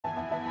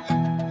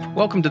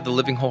Welcome to the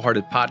Living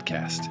Wholehearted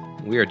podcast.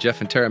 We are Jeff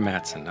and Tara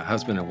Matson, a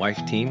husband and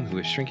wife team who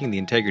is shrinking the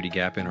integrity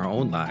gap in our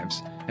own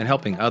lives and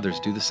helping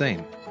others do the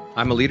same.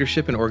 I'm a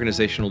leadership and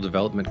organizational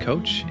development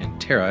coach, and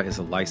Tara is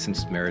a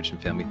licensed marriage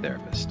and family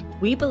therapist.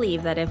 We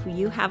believe that if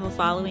you have a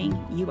following,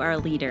 you are a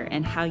leader,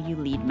 and how you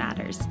lead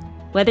matters.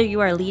 Whether you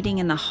are leading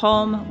in the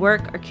home,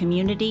 work, or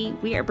community,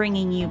 we are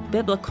bringing you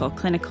biblical,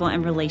 clinical,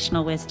 and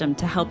relational wisdom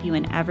to help you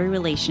in every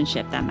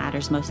relationship that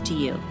matters most to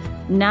you.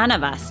 None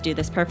of us do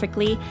this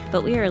perfectly,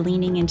 but we are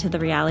leaning into the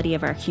reality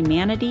of our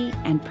humanity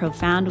and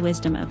profound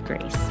wisdom of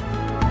grace.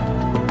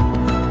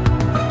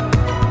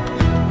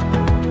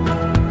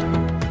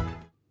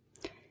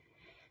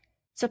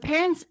 So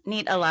parents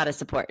need a lot of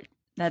support.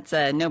 That's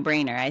a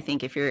no-brainer, I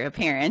think, if you're a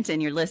parent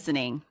and you're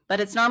listening. But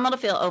it's normal to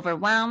feel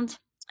overwhelmed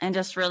and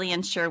just really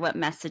unsure what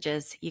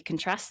messages you can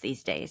trust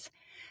these days.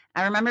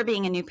 I remember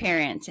being a new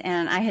parent,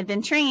 and I had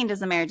been trained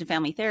as a marriage and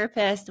family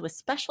therapist with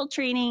special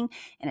training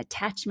in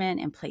attachment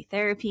and play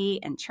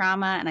therapy and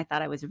trauma, and I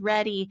thought I was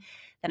ready.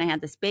 Then I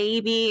had this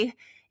baby,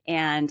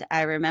 and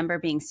I remember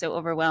being so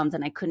overwhelmed,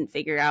 and I couldn't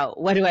figure out,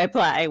 what do I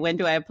apply? When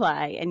do I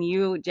apply? And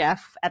you,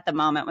 Jeff, at the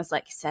moment was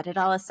like, set it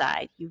all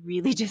aside. You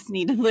really just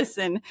need to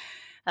listen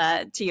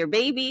to your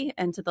baby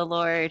and to the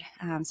Lord.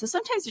 So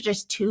sometimes there's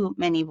just too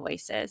many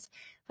voices.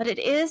 But it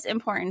is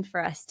important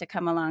for us to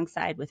come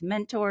alongside with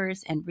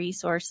mentors and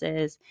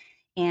resources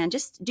and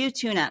just do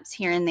tune-ups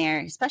here and there,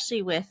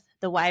 especially with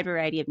the wide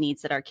variety of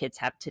needs that our kids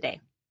have today.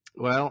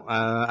 Well,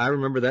 I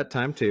remember that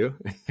time too.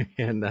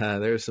 And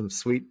there's some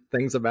sweet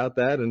things about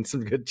that and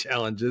some good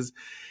challenges.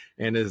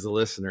 And as a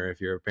listener, if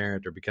you're a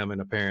parent or becoming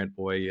a parent,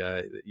 boy,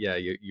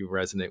 you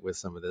resonate with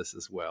some of this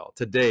as well.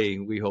 Today,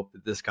 we hope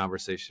that this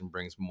conversation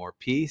brings more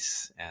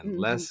peace and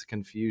less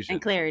confusion.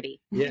 And clarity.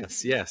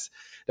 Yes.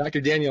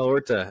 Dr. Danielle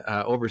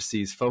Huerta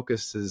oversees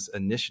focuses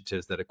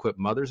initiatives that equip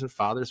mothers and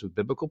fathers with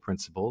biblical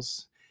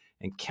principles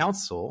and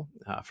counsel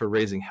for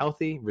raising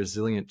healthy,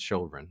 resilient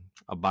children.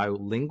 A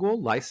bilingual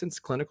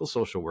licensed clinical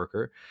social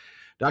worker,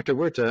 Dr.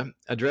 Huerta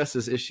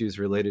addresses issues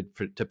related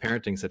to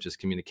parenting such as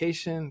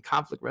communication,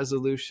 conflict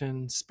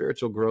resolution,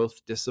 spiritual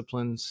growth,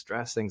 discipline,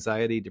 stress,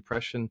 anxiety,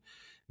 depression,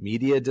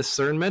 media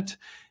discernment,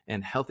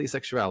 and healthy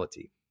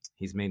sexuality.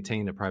 He's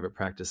maintained a private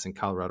practice in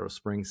Colorado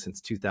Springs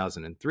since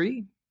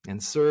 2003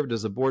 and served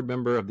as a board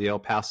member of the El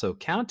Paso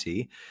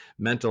County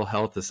Mental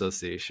Health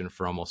Association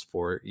for almost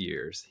 4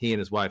 years. He and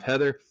his wife,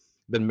 Heather, have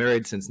been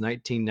married since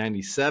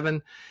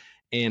 1997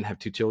 and have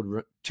two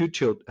children,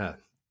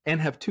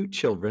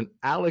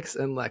 Alex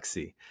and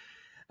Lexi.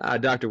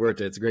 Dr.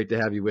 Huerta, it's great to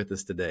have you with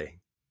us today.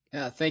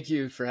 Yeah, thank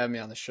you for having me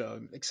on the show.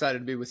 I'm excited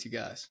to be with you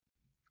guys.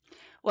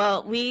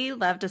 Well, we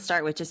love to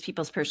start with just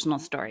people's personal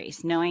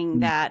stories, knowing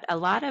that a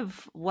lot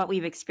of what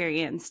we've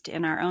experienced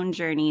in our own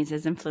journeys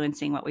is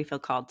influencing what we feel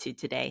called to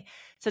today.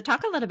 So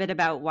talk a little bit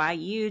about why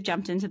you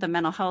jumped into the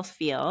mental health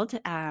field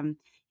and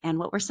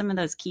what were some of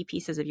those key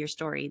pieces of your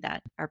story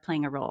that are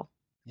playing a role?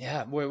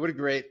 Yeah, boy, what a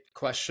great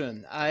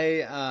question.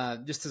 I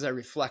just as I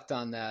reflect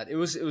on that, it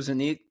was a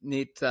neat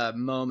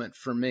moment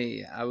for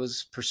me. I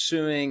was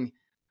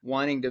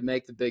wanting to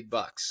make the big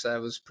bucks. I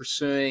was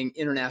pursuing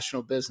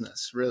international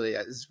business. Really,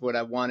 is what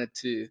I wanted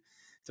to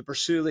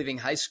pursue. Leaving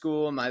high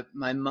school,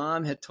 my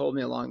mom had told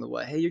me along the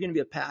way, "Hey, you're going to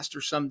be a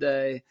pastor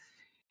someday."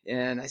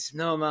 And I said,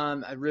 "No,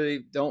 Mom, I really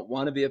don't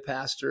want to be a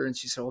pastor." And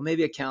she said, "Well,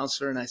 maybe a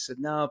counselor." And I said,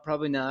 "No,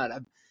 probably not. I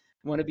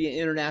want to be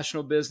in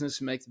international business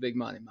and make the big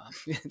money, Mom."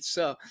 And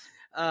so.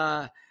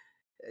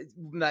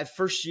 My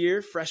first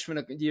year,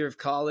 freshman year of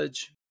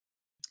college,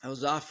 I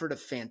was offered a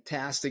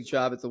fantastic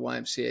job at the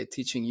YMCA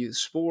teaching youth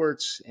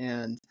sports.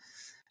 And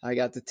I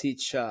got to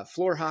teach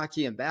floor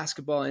hockey and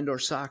basketball, indoor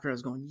soccer. I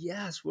was going,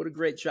 yes, what a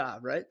great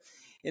job, right?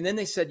 And then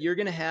they said, you're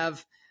going to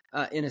have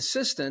an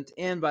assistant.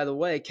 And by the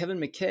way, Kevin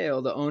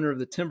McHale, the owner of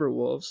the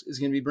Timberwolves, is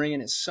going to be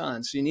bringing his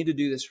son. So you need to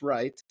do this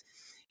right.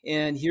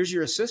 And here's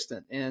your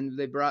assistant. And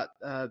they brought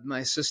my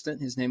assistant.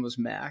 His name was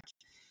Mac.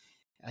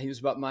 He was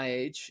about my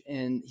age,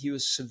 and he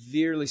was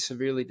severely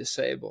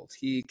disabled.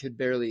 He could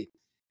barely,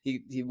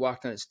 he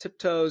walked on his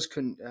tiptoes,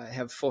 couldn't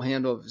have full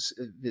handle of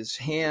his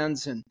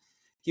hands, and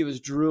he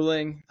was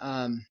drooling.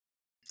 And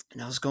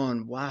I was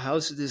going, wow, how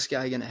is this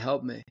guy going to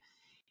help me?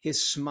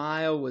 His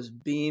smile was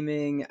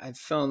beaming. I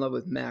fell in love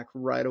with Mac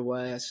right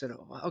away. I said,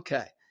 oh,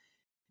 okay,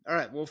 all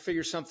right, we'll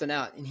figure something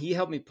out. And he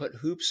helped me put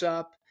hoops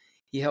up.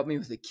 He helped me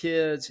with the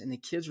kids, and the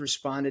kids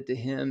responded to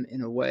him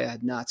in a way I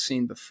had not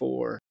seen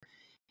before.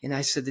 And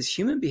I said, this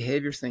human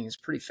behavior thing is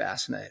pretty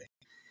fascinating.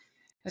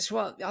 I said,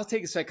 well, I'll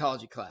take a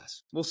psychology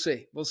class. We'll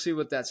see. We'll see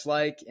what that's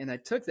like. And I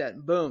took that,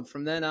 and boom,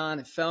 from then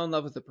on, I fell in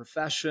love with the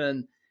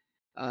profession.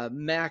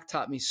 Mac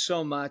taught me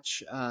so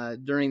much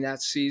during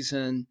that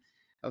season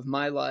of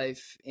my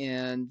life,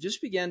 and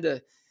just began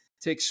to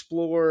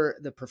explore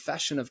the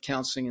profession of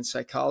counseling and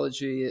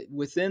psychology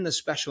within the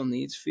special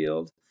needs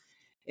field.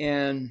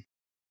 And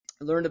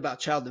I learned about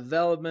child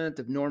development,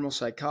 of normal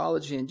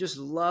psychology, and just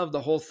loved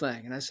the whole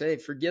thing. And I say, hey,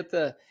 forget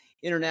the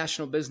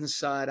international business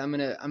side. I'm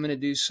gonna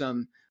do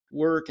some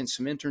work and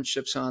some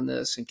internships on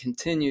this and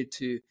continue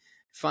to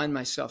find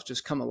myself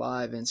just come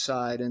alive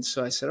inside. And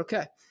so I said,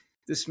 okay,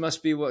 this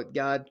must be what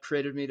God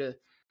created me to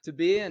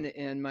be.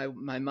 And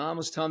my mom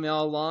was telling me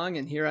all along,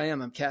 and here I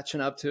am, I'm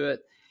catching up to it.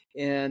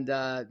 And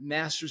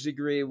master's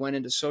degree, went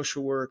into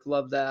social work,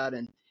 loved that,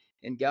 and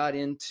got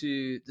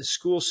into the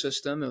school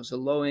system. It was a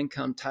low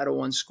income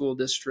Title I school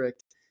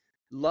district.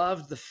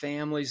 Loved the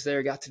families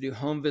there, got to do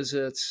home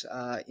visits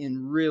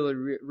in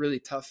really, really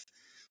tough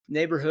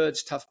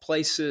neighborhoods, tough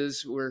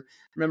places.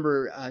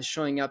 Remember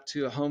showing up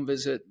to a home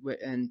visit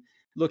and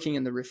looking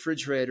in the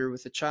refrigerator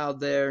with a child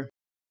there.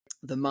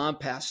 The mom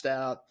passed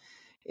out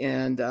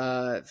and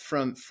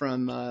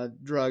from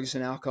drugs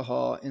and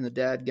alcohol, and the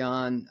dad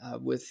gone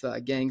with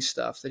gang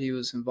stuff that he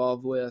was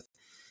involved with.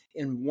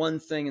 And one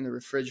thing in the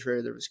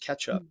refrigerator, there was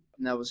ketchup,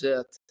 and that was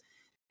it.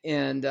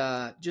 And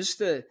just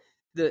the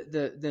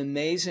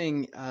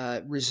amazing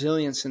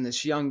resilience in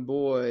this young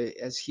boy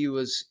as he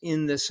was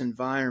in this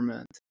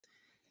environment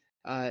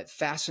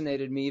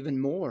fascinated me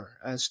even more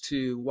as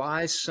to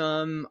why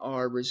some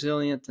are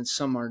resilient and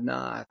some are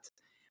not.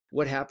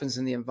 What happens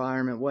in the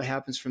environment, what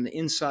happens from the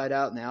inside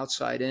out and the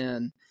outside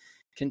in.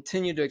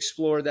 Continue to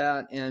explore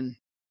that. And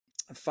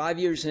 5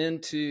 years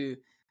into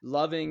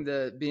loving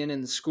being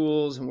in the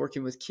schools and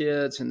working with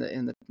kids and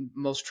the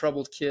most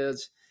troubled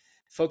kids,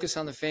 focus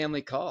on the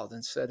family called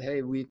and said,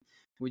 hey,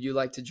 would you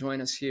like to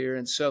join us here?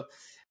 And so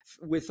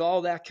with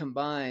all that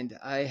combined,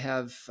 I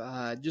have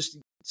just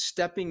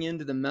stepping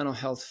into the mental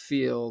health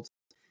field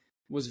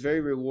was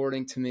very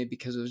rewarding to me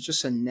because it was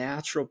just a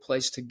natural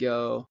place to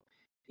go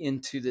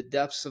into the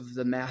depths of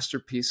the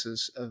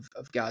masterpieces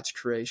of God's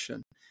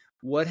creation.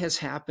 What has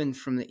happened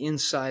from the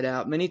inside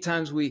out? Many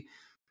times we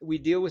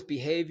deal with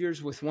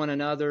behaviors with one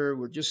another.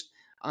 We're just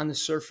on the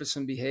surface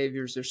in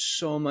behaviors. There's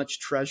so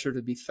much treasure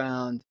to be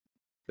found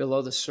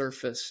below the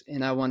surface.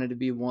 And I wanted to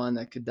be one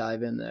that could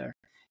dive in there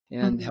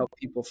and help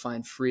people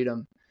find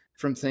freedom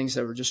from things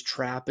that were just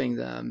trapping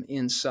them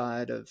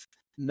inside of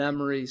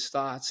memories,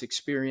 thoughts,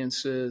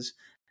 experiences,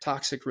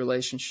 toxic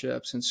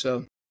relationships. And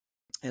so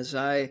as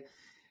I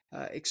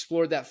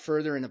explored that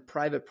further in a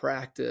private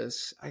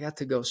practice, I got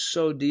to go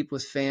so deep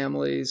with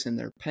families and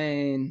their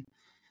pain,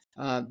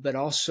 but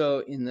also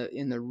in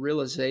the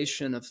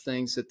realization of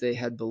things that they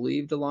had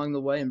believed along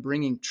the way and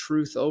bringing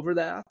truth over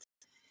that,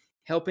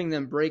 helping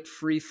them break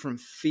free from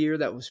fear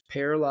that was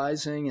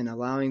paralyzing and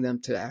allowing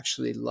them to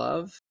actually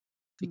love.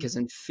 Because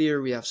in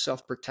fear, we have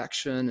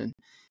self-protection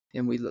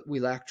and we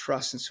lack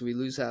trust. And so we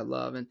lose that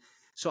love. And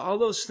so all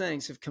those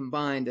things have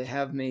combined to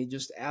have me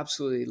just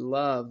absolutely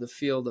love the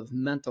field of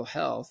mental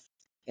health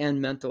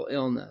and mental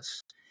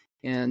illness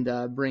and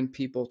bring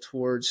people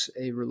towards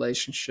a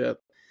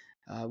relationship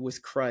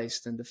with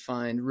Christ and to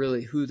find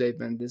really who they've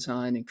been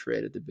designed and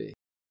created to be.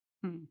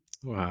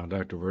 Wow,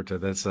 Dr. Huerta,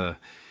 that's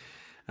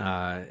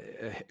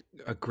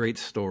a great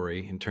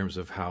story in terms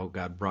of how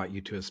God brought you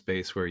to a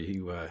space where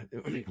you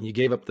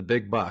gave up the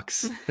big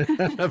bucks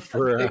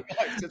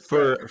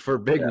for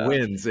big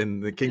wins in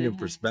the kingdom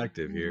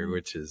perspective here,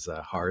 which is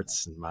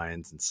hearts and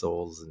minds and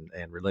souls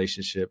and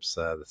relationships,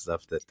 the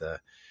stuff that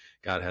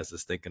God has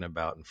us thinking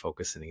about and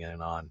focusing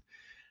in on.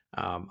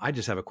 I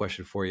just have a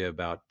question for you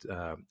about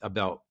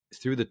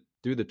through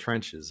the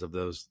trenches of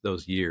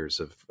those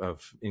years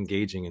of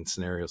engaging in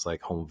scenarios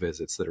like home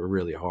visits that are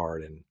really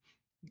hard, and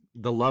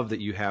the love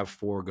that you have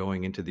for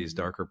going into these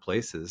darker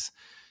places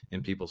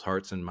in people's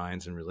hearts and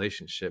minds and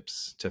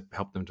relationships to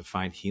help them to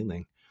find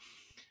healing.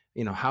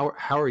 How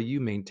are you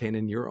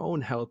maintaining your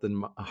own health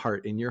and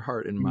heart in your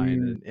heart and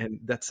mind? And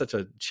that's such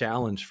a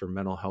challenge for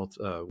mental health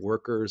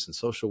workers and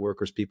social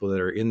workers, people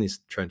that are in these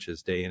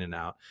trenches day in and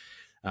out.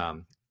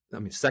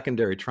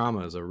 Secondary trauma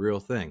is a real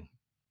thing.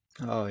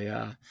 Oh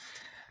yeah.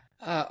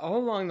 All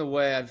along the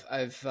way,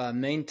 I've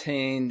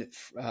maintained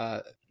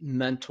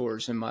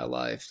mentors in my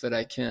life that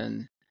I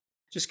can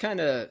just kind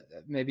of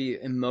maybe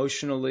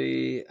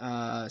emotionally,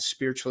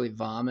 spiritually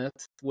vomit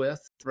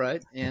with,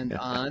 right? And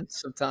on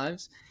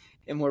sometimes,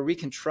 and where we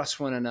can trust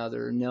one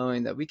another,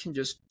 knowing that we can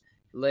just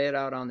lay it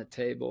out on the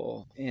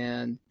table.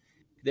 And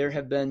there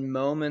have been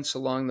moments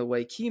along the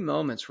way, key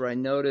moments where I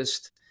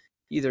noticed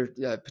either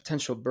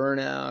potential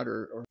burnout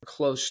or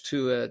close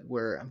to it,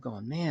 where I'm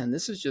going, man,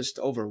 this is just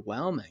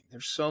overwhelming.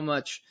 There's so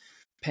much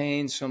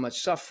pain, so much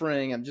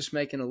suffering. I'm just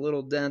making a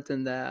little dent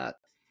in that.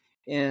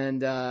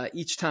 And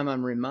each time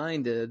I'm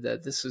reminded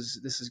that this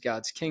is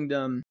God's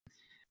kingdom.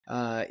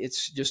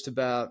 It's just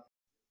about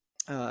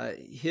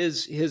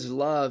His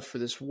love for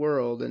this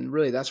world, and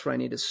really that's where I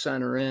need to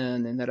center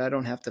in, and that I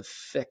don't have to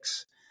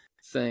fix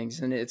things.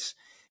 And it's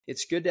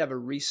good to have a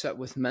reset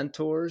with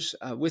mentors.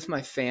 With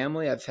my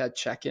family, I've had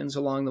check-ins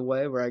along the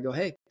way where I go,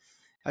 hey,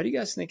 how do you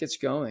guys think it's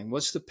going?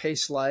 What's the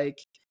pace like?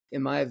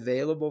 Am I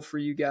available for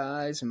you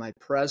guys? Am I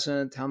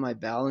present? How am I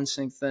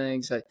balancing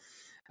things?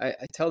 I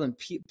tell them,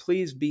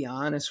 please be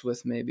honest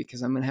with me,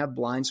 because I'm going to have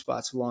blind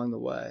spots along the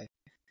way.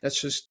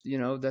 That's just,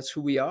 that's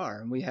who we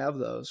are, and we have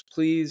those.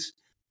 Please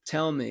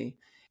tell me.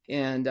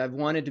 And I've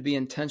wanted to be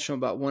intentional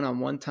about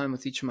one-on-one time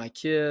with each of my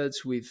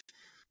kids. We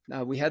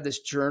had this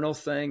journal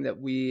thing that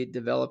we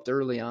developed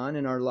early on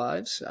in our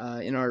lives,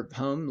 in our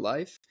home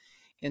life.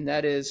 And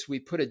that is, we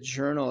put a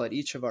journal at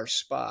each of our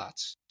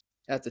spots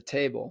at the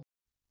table.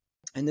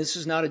 And this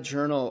is not a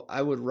journal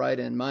I would write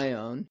in my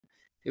own.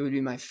 It would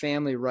be my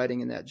family writing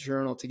in that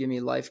journal to give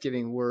me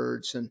life-giving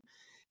words and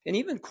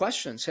even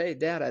questions. Hey,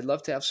 Dad, I'd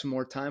love to have some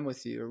more time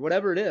with you, or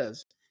whatever it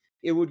is.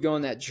 It would go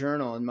in that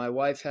journal. And my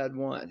wife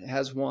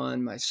has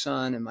one, my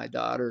son and my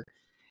daughter.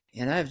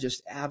 And I've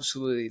just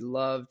absolutely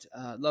loved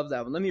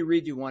that one. Let me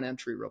read you one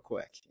entry real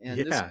quick. And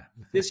Yeah.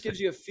 this gives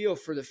you a feel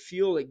for the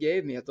fuel it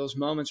gave me at those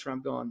moments where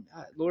I'm going,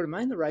 Lord, am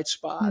I in the right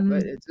spot? Mm.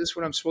 Right? Is this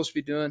what I'm supposed to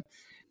be doing?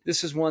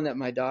 This is one that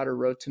my daughter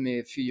wrote to me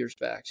a few years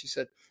back. She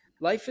said,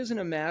 life isn't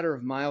a matter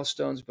of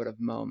milestones, but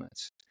of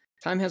moments.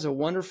 Time has a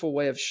wonderful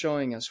way of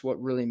showing us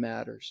what really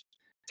matters.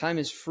 Time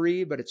is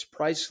free, but it's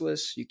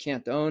priceless. You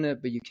can't own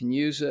it, but you can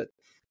use it.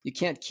 You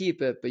can't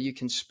keep it, but you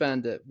can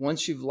spend it.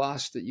 Once you've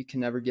lost it, you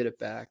can never get it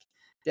back.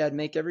 Dad,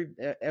 make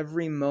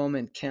every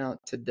moment count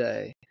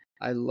today.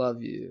 I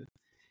love you.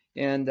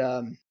 And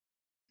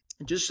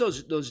just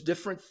those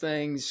different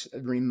things,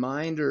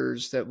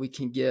 reminders that we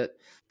can get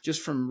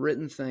just from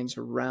written things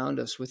around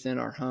us within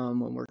our home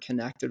when we're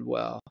connected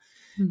well,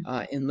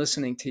 Mm. and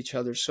listening to each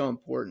other is so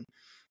important.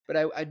 But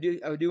I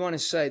do want to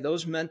say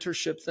those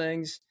mentorship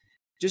things,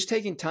 just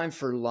taking time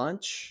for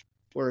lunch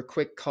or a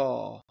quick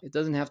call, it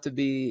doesn't have to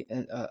be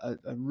a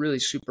really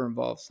super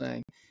involved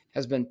thing,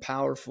 has been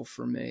powerful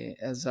for me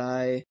as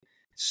I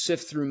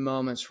sift through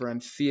moments where I'm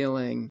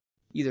feeling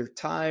either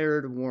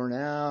tired, worn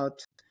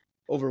out,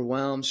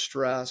 overwhelmed,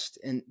 stressed.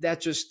 And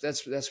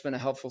that's been a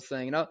helpful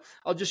thing. And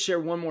I'll just share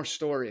one more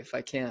story if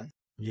I can.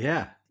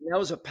 Yeah. That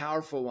was a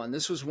powerful one.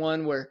 This was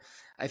one where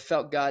I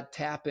felt God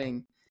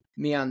tapping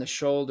me on the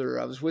shoulder.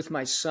 I was with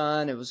my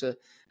son. It was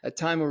a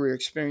time where we were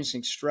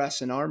experiencing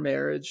stress in our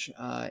marriage,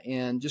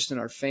 and just in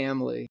our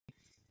family.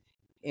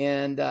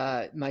 And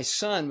my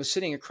son was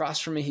sitting across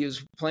from me. He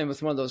was playing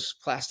with one of those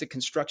plastic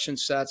construction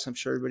sets. I'm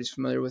sure everybody's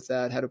familiar with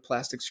that. Had a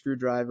plastic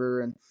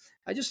screwdriver. And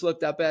I just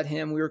looked up at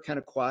him. We were kind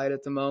of quiet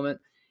at the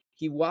moment.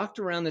 He walked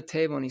around the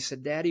table and he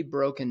said, Daddy,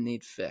 broken,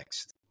 need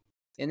fixed.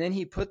 And then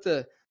he put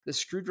the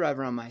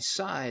screwdriver on my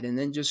side and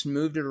then just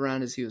moved it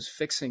around as he was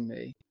fixing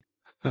me.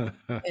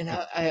 And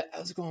I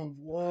was going,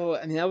 whoa.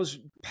 I mean, that was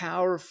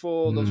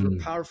powerful. Those were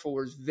powerful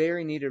words,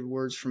 very needed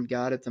words from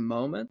God at the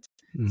moment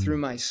through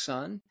my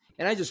son.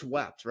 And I just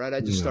wept, right? I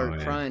just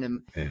started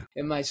crying.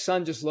 And my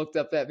son just looked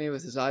up at me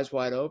with his eyes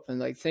wide open,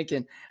 like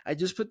thinking, I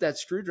just put that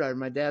screwdriver,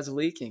 my dad's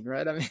leaking,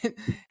 right? I mean,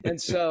 and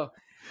so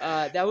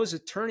that was a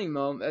turning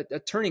moment, a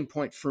turning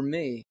point for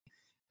me.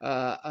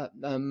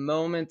 A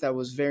moment that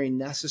was very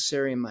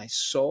necessary in my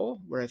soul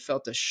where I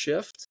felt a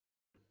shift.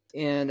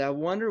 And I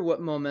wonder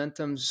what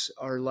momentums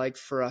are like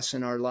for us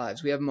in our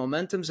lives. We have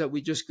momentums that we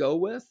just go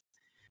with,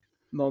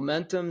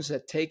 momentums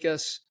that take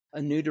us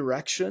a new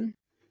direction,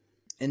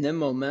 and then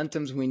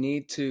momentums we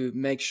need to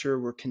make sure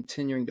we're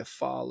continuing to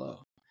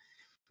follow.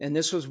 And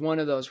this was one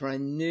of those where I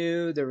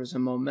knew there was a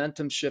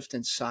momentum shift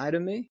inside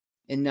of me,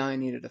 and now I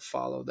needed to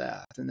follow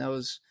that. And that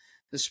was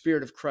the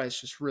Spirit of Christ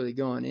just really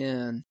going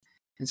in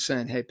and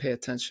saying, hey, pay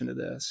attention to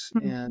this.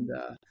 Mm. And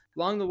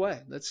along the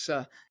way, let's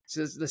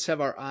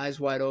have our eyes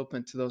wide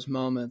open to those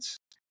moments,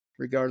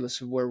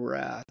 regardless of where we're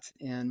at.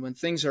 And when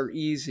things are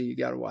easy, you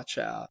got to watch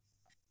out.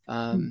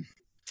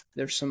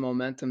 There's some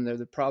momentum there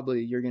that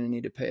probably you're going to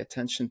need to pay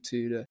attention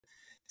to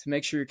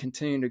make sure you're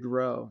continuing to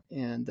grow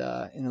and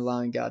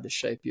allowing God to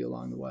shape you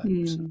along the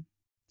way.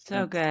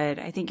 So good.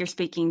 I think you're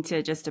speaking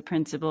to just a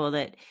principle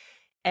that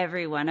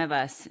every one of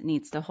us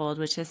needs to hold,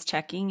 which is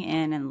checking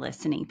in and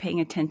listening, paying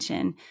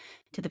attention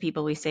to the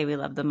people we say we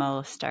love the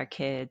most, our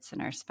kids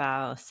and our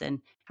spouse, and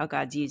how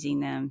God's using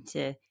them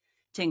to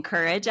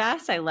encourage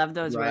us. I love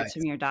those words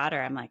from your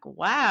daughter. I'm like,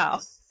 wow,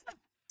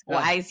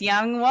 wise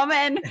young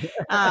woman.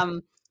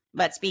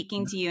 But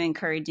speaking to you,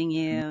 encouraging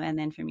you, and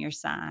then from your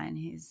son,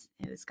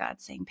 it was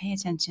God saying, pay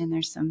attention.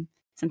 There's some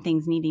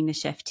things needing to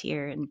shift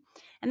here. And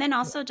then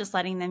also just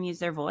letting them use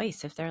their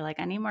voice. If they're like,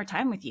 I need more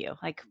time with you,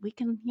 like we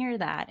can hear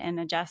that and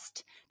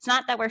adjust. It's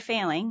not that we're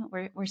failing,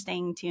 we're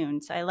staying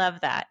tuned. So I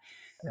love that.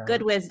 Yeah.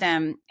 Good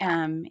wisdom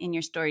in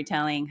your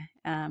storytelling.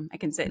 I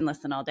can sit and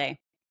listen all day.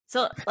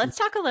 So let's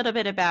talk a little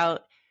bit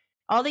about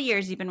all the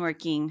years you've been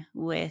working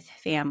with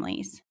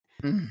families.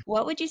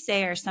 What would you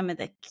say are some of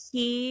the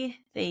key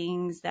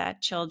things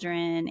that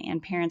children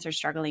and parents are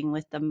struggling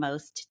with the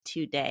most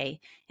today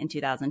in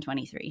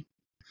 2023?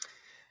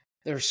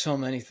 There's so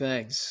many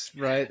things,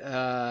 right?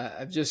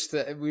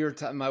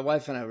 My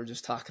wife and I were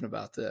just talking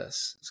about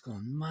this. It's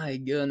going, my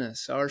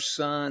goodness, our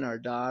son, our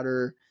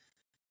daughter,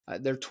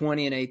 they're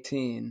 20 and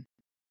 18,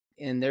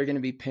 and they're going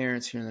to be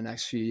parents here in the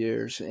next few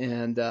years.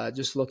 And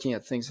just looking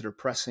at things that are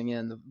pressing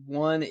in. The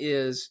one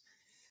is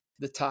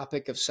the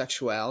topic of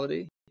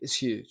sexuality is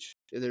huge.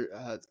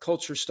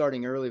 Culture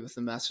starting early with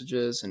the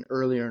messages and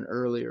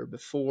earlier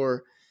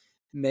before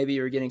maybe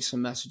you're getting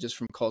some messages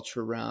from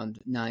culture around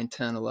 9,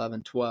 10,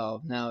 11,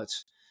 12. Now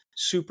it's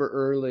super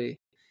early.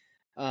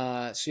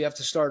 So you have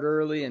to start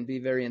early and be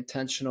very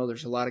intentional.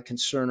 There's a lot of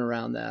concern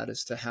around that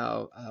as to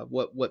how,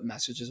 what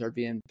messages are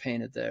being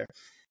painted there.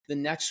 The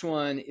next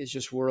one is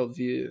just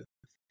worldview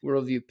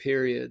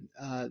period.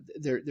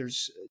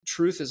 There's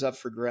truth is up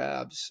for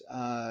grabs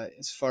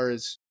as far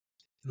as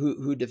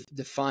who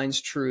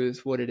defines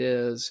truth, what it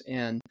is.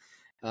 And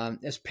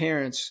as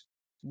parents,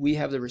 we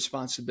have the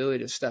responsibility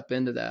to step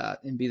into that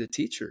and be the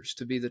teachers,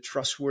 to be the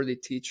trustworthy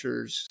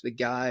teachers, the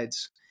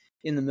guides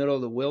in the middle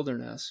of the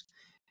wilderness.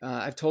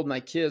 I've told my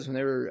kids when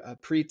they were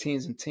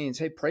preteens and teens,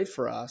 hey, pray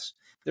for us.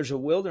 There's a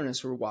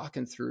wilderness we're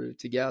walking through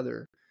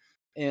together.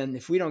 And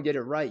if we don't get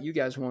it right, you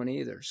guys won't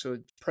either. So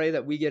pray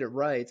that we get it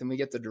right and we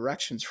get the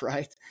directions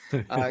right,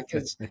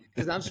 because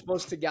I'm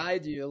supposed to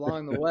guide you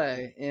along the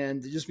way.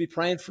 And just be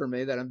praying for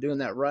me that I'm doing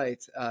that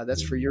right.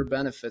 That's for your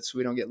benefit, so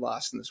we don't get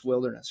lost in this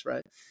wilderness,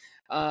 right?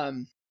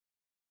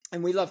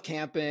 And we love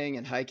camping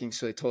and hiking,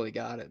 so they totally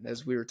got it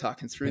as we were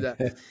talking through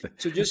that.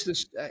 So just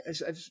this,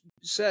 as I've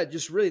said,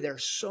 just really there are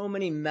so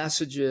many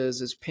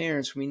messages as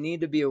parents. We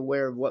need to be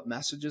aware of what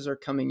messages are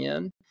coming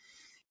in,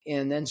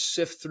 and then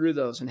sift through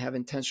those and have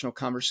intentional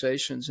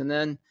conversations. And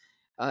then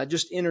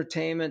just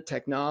entertainment,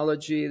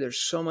 technology, there's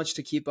so much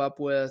to keep up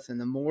with. And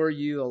the more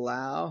you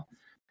allow,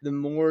 the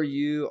more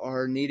you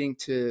are needing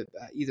to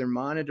either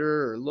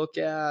monitor or look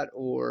at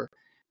or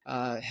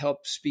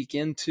help speak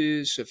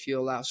into. So if you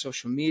allow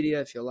social media,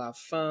 if you allow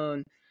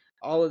phone,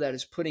 all of that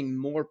is putting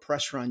more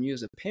pressure on you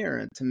as a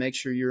parent to make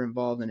sure you're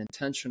involved and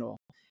intentional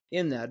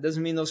in that. It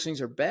doesn't mean those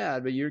things are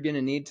bad, but you're going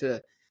to need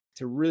to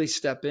really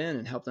step in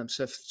and help them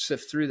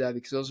sift through that,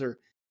 because those are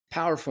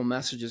powerful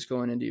messages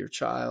going into your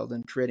child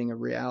and creating a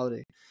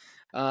reality.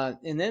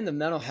 And then the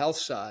mental health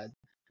side.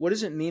 What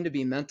does it mean to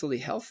be mentally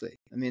healthy?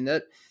 I mean,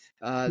 that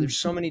there's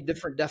so many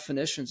different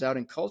definitions out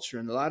in culture,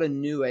 and a lot of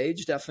new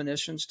age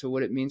definitions to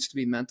what it means to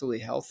be mentally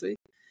healthy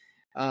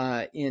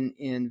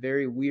in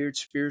very weird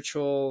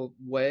spiritual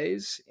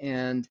ways.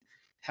 And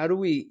how do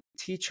we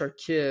teach our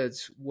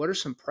kids what are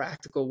some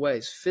practical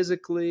ways,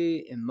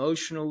 physically,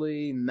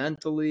 emotionally,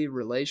 mentally,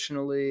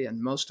 relationally, and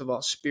most of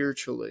all,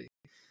 spiritually,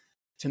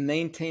 to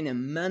maintain a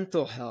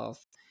mental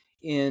health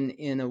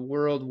in a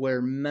world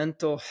where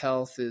mental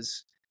health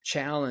is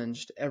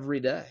challenged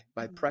every day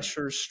by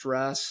pressure,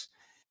 stress,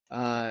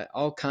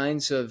 all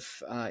kinds of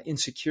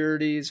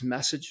insecurities,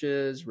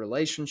 messages,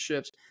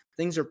 relationships.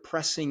 Things are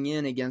pressing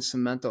in against the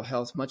mental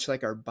health, much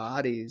like our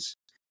bodies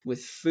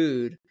with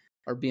food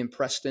are being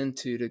pressed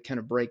into to kind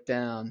of break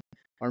down.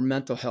 Our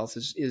mental health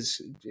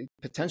is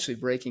potentially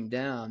breaking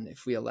down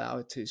if we allow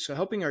it to. So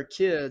helping our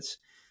kids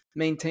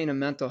maintain a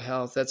mental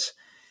health, that's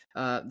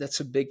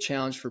a big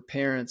challenge for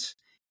parents.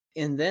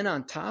 And then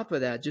on top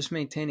of that, just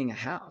maintaining a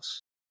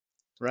house,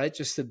 right?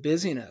 Just the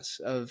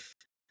busyness of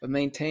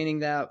maintaining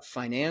that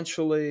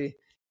financially,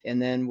 and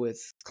then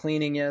with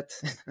cleaning it,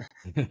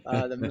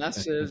 the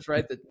messes,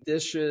 right? The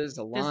dishes,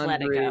 the laundry. Just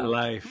let it go.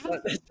 Life.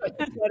 Just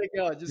let it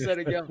go. Just let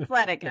it go.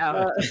 Let it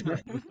go.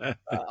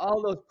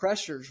 All those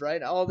pressures,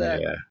 right? All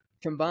that Yeah.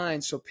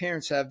 combined. So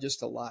parents have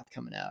just a lot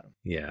coming at them.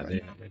 Yeah,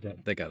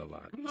 right? they got a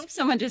lot. I hope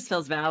someone just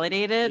feels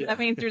validated. Yeah. I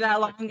mean, through that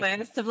long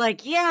list of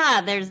like,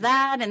 yeah, there's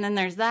that, and then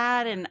there's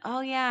that, and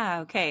oh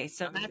yeah, okay.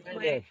 So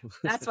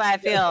that's why I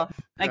feel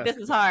like this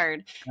is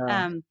hard.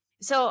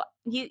 So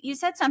you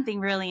said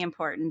something really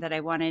important that I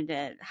wanted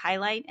to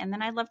highlight, and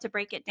then I'd love to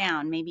break it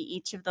down, maybe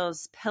each of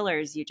those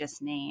pillars you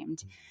just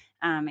named,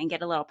 and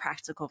get a little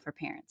practical for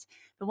parents.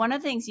 But one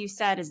of the things you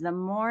said is the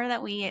more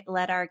that we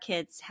let our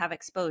kids have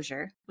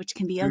exposure, which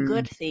can be a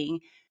good thing,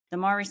 the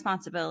more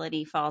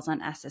responsibility falls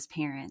on us as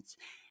parents.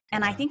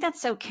 And I think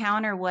that's so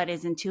counter what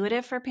is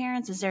intuitive for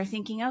parents is they're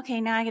thinking, okay,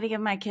 now I got to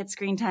give my kids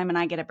screen time and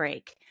I get a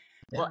break.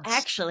 Yes. Well,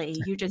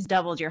 actually, you just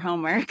doubled your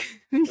homework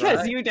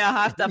because you now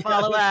have to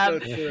follow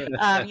up.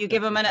 So you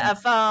give them a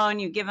phone,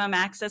 you give them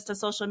access to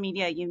social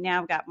media. You've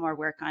now got more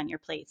work on your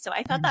plate. So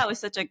I thought that was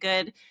such a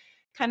good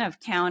kind of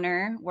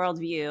counter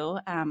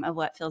worldview of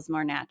what feels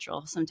more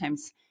natural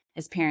sometimes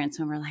as parents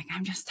when we're like,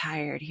 I'm just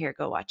tired. Here,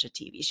 go watch a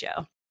TV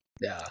show.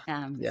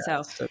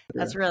 So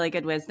that's really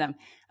good wisdom.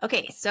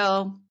 Okay,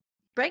 so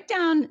break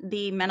down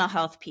the mental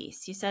health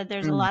piece. You said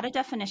there's a lot of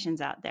definitions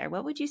out there.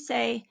 What would you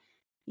say?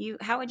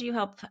 How would you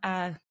help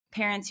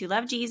parents who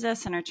love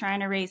Jesus and are trying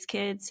to raise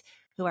kids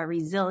who are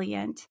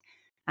resilient?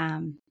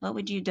 What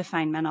would you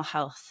define mental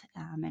health,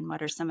 and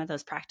what are some of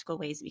those practical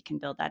ways we can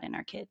build that in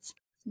our kids?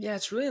 Yeah,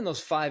 it's really in those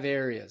 5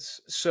 areas.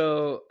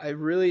 So I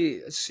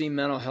really see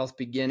mental health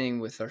beginning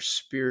with our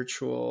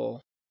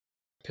spiritual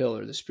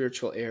pillar, the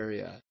spiritual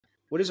area.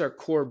 What is our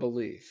core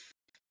belief?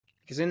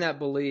 Because in that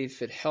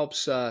belief, it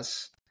helps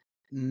us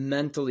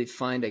mentally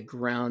find a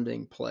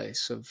grounding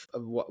place of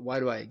why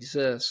do I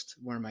exist?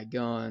 Where am I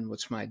going?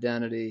 What's my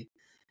identity?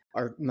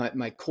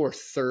 My core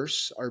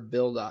thirsts are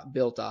built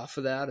off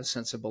of that, a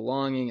sense of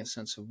belonging, a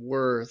sense of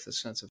worth, a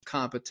sense of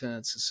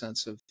competence, a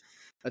sense of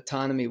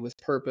autonomy with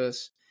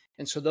purpose.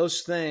 And so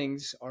those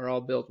things are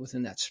all built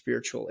within that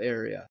spiritual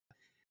area.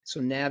 So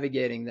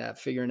navigating that,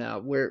 figuring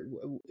out where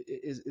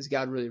is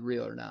God really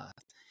real or not?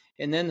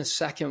 And then the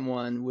second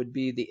one would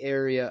be the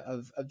area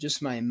of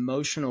just my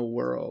emotional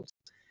world.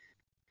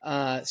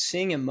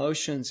 Seeing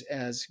emotions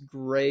as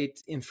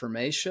great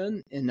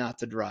information and not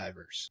the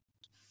drivers.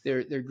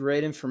 They're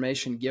great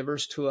information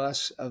givers to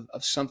us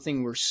of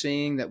something we're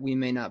seeing that we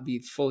may not be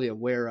fully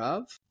aware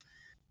of.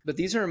 But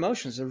these are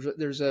emotions.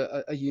 There's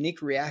a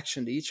unique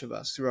reaction to each of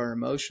us through our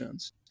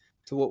emotions,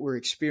 to what we're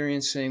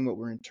experiencing, what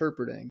we're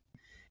interpreting.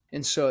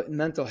 And so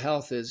mental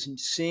health is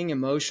seeing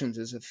emotions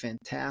is a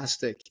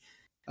fantastic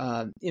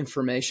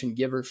information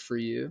giver for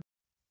you,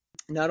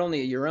 not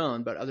only your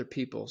own, but other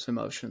people's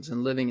emotions,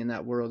 and living in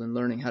that world and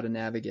learning how to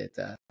navigate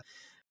that.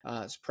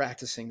 Is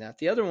practicing that.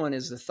 The other one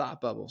is the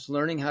thought bubbles,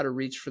 learning how to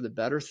reach for the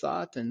better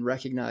thought and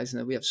recognizing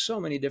that we have so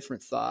many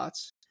different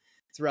thoughts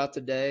throughout the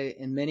day,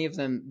 and many of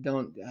them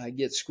don't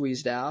get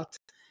squeezed out.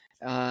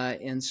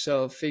 And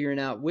so figuring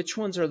out which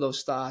ones are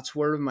those thoughts,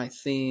 what are my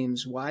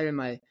themes, why am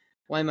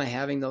I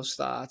having those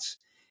thoughts?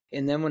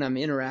 And then when I'm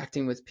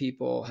interacting with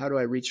people, how do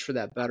I reach for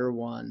that better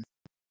one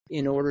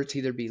in order to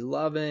either be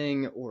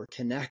loving or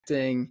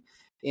connecting?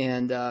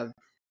 And the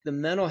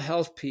mental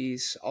health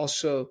piece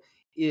also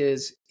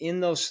is in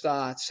those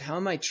thoughts. How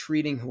am I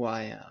treating who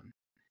I am?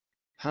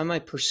 How am I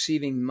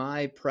perceiving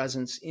my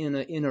presence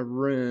in a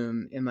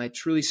room? Am I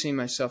truly seeing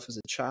myself as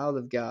a child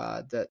of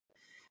God that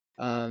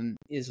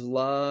is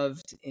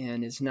loved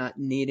and is not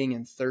needing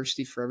and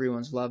thirsty for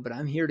everyone's love, but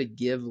I'm here to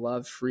give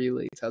love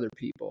freely to other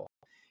people?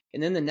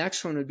 And then the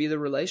next one would be the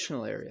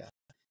relational area.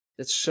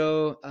 That's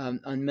so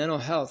on mental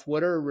health.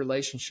 What are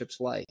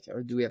relationships like?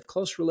 Or do we have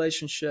close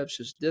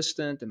relationships? Is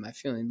distant? Am I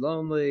feeling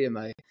lonely? Am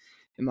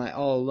I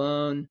all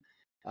alone?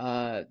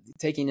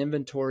 Taking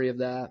inventory of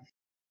that.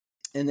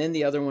 And then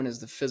the other one is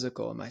the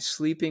physical. Am I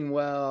sleeping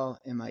well?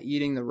 Am I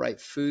eating the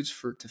right foods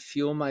to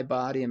fuel my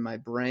body and my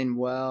brain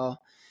well?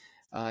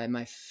 Am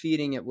I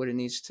feeding it what it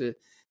needs to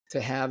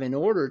have in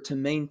order to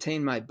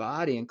maintain my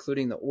body,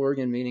 including the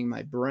organ, meaning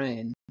my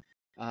brain,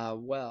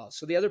 well?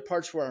 So the other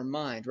parts were our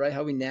mind, right?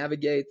 How we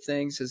navigate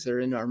things as they're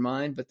in our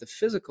mind, but the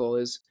physical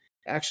is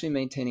actually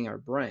maintaining our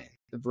brain,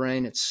 the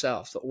brain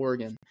itself, the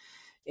organ.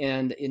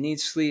 And it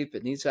needs sleep,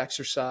 it needs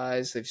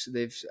exercise.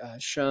 They've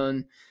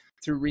shown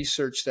through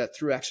research that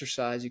through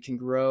exercise, you can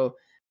grow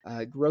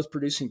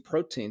growth-producing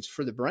proteins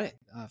for the brain,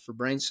 for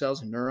brain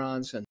cells and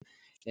neurons,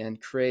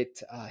 and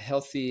create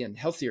healthy and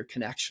healthier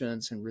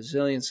connections and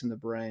resilience in the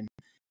brain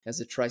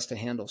as it tries to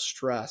handle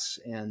stress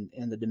and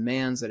the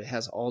demands that it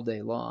has all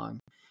day long,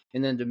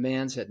 and then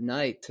demands at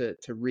night to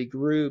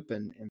regroup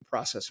and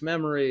process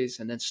memories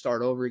and then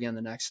start over again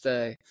the next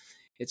day.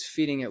 It's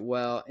feeding it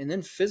well. And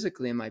then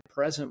physically, am I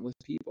present with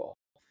people?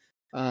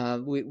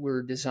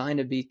 We're designed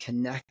to be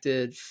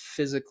connected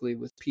physically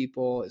with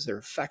people. Is there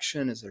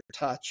affection? Is there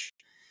touch?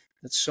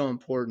 That's so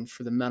important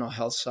for the mental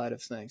health side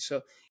of things.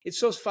 So it's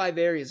those 5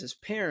 areas. As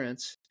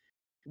parents,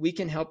 we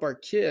can help our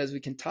kids. We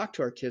can talk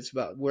to our kids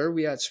about where are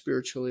we at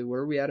spiritually,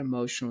 where are we at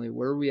emotionally,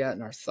 where are we at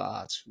in our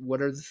thoughts,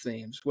 what are the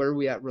themes, where are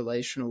we at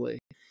relationally,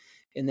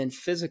 and then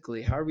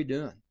physically, how are we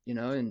doing?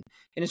 And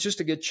it's just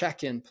a good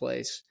check-in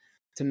place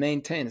to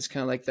maintain. It's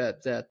kind of like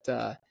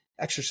that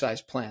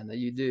exercise plan that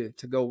you do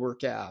to go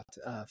work out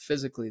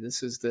physically.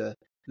 This is the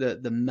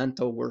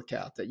mental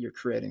workout that you're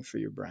creating for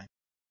your brain.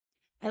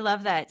 I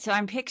love that. So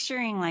I'm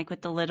picturing like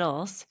with the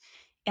littles,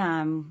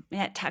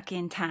 at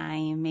tuck-in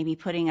time, maybe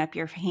putting up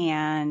your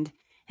hand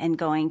and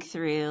going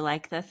through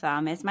like the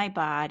thumb is my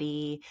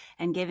body,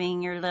 and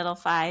giving your little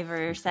 5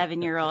 or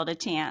 7-year-old a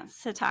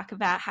chance to talk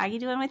about how you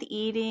doing with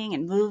eating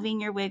and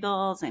moving your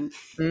wiggles and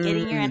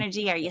getting your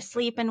energy. Are you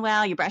sleeping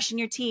well? You're brushing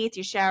your teeth,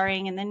 you're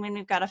showering. And then when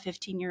we've got a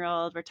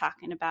 15-year-old, we're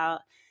talking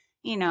about,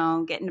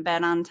 getting to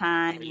bed on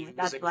time.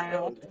 That's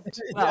well,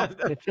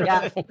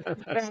 yeah.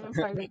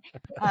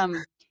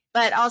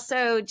 But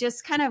also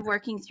just kind of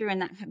working through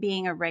and that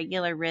being a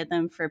regular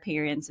rhythm for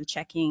parents of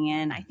checking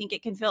in. I think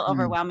it can feel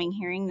overwhelming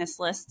hearing this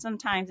list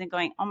sometimes and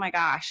going, oh my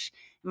gosh,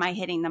 am I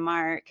hitting the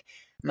mark?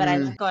 But I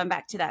love going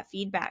back to that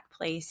feedback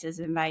place, is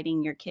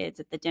inviting your kids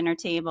at the dinner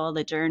table,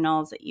 the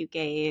journals that you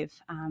gave,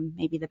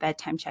 maybe the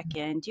bedtime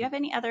check-in. Do you have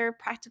any other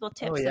practical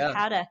tips of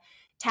how to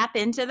tap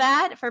into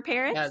that for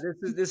parents?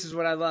 Yeah, this is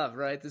what I love,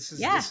 right? This is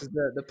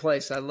the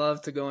place I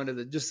love to go into,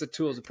 the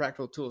tools, the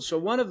practical tools. So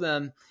one of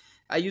them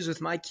I use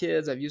with my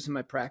kids, I've used in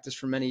my practice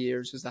for many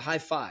years, is the high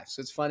five. So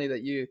it's funny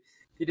that you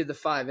did the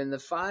 5. And the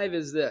 5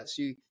 is this: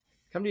 you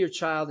come to your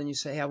child and you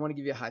say, hey, I want to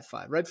give you a high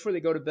five right before they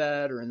go to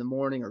bed or in the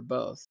morning or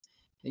both.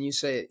 And you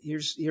say,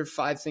 here are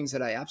 5 things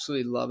that I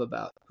absolutely love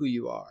about who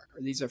you are.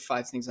 Or these are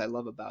 5 things I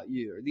love about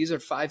you. Or these are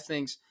 5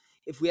 things,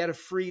 if we had a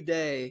free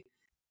day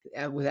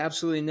with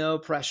absolutely no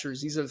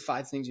pressures, these are the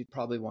 5 things you'd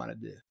probably want to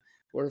do.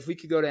 Or if we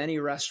could go to any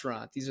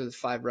restaurant, these are the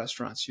 5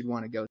 restaurants you'd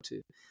want to go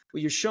to.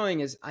 What you're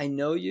showing is, I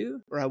know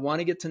you, or I want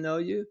to get to know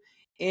you,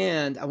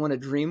 and I want to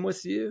dream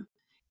with you,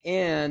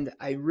 and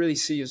I really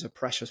see you as a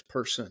precious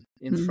person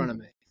in front of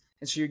me.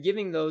 And so you're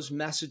giving those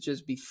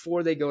messages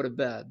before they go to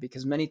bed,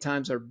 because many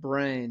times our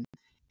brain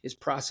is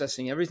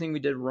processing everything we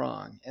did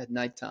wrong at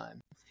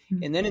nighttime.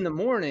 And then in the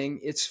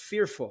morning, it's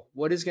fearful.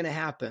 What is going to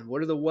happen?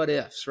 What are the what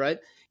ifs, right?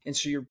 And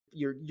so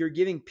you're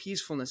giving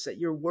peacefulness, that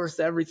you're worth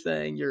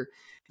everything.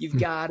 You've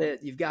got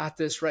it. You've got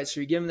this, right? So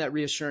you're giving that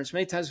reassurance.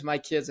 Many times with my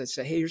kids, I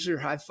say, hey, here's your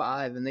high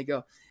five. And they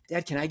go,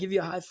 Dad, can I give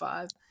you a high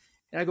five?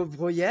 And I go,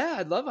 well, yeah,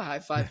 I'd love a high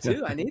five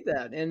too. I need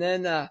that. And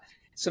then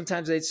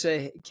sometimes they'd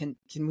say, can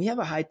we have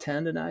a high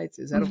 10 tonight?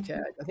 Is that okay?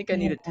 I think I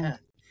need a 10.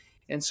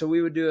 And so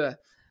we would do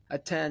a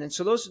 10. And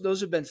so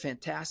those have been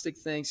fantastic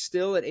things.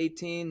 Still at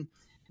 18,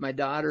 my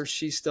daughter,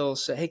 she still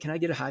say, hey, can I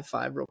get a high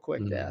five real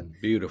quick, Dad?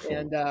 Beautiful.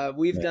 And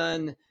we've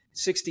done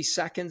 60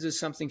 seconds is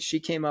something she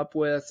came up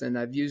with, and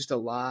I've used a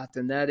lot.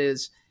 And that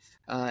is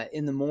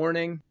in the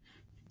morning.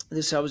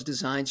 This is how it was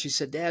designed. She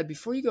said, Dad,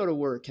 before you go to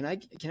work, can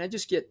I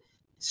just get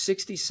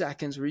 60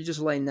 seconds where you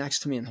just lay next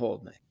to me and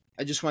hold me?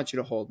 I just want you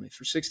to hold me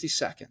for 60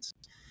 seconds.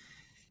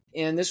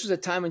 And this was a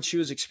time when she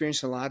was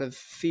experiencing a lot of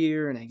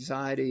fear and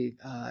anxiety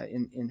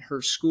in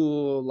her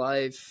school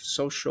life,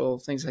 social,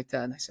 things like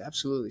that. And I said,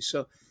 absolutely.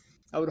 So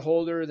I would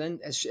hold her. Then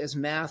as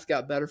math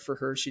got better for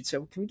her, she'd say,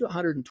 well, can we do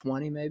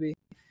 120 maybe?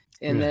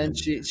 And then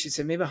she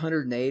said, maybe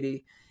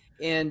 180.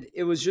 And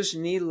it was just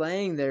me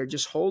laying there,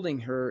 just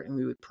holding her, and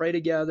we would pray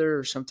together.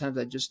 Or sometimes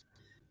I'd just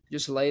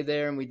lay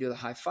there and we'd do the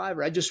high five,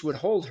 or I just would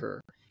hold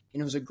her.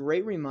 And it was a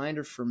great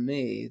reminder for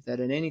me that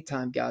at any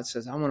time God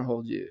says, I want to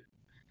hold you.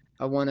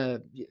 Do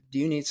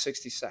you need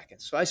 60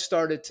 seconds? So I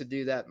started to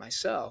do that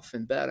myself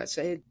in bed. I'd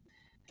say, hey,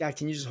 God,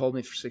 can you just hold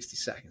me for 60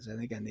 seconds? I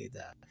think I need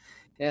that.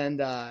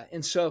 And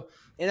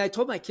I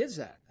told my kids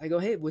that. I go,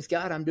 hey, with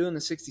God, I'm doing the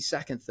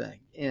 60-second thing.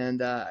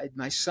 And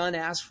my son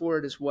asked for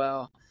it as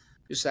well,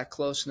 just that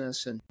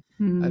closeness. And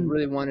I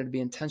really wanted to be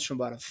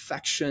intentional about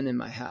affection in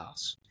my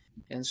house.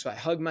 And so I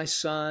hugged my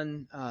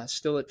son,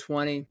 still at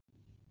 20,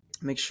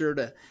 make sure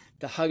to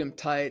hug him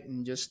tight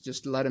and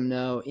just let him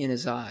know in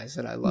his eyes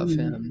that I love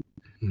him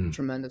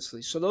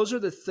tremendously. So those are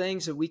the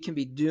things that we can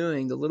be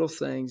doing, the little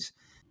things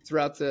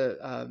throughout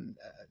the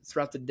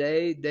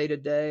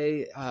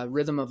day-to-day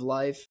rhythm of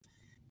life.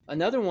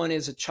 Another one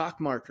is a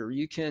chalk marker.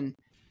 You can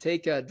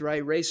take a dry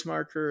erase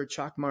marker, a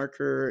chalk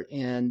marker,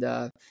 and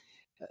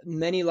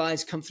many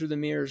lies come through the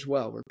mirror as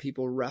well, where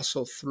people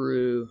wrestle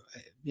through,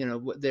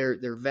 what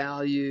their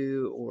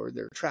value or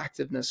their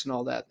attractiveness and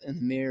all that in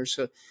the mirror.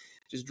 So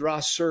just draw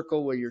a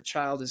circle where your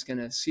child is going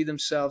to see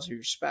themselves or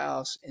your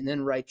spouse, and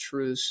then write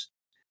truths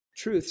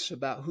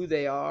about who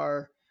they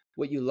are,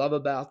 what you love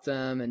about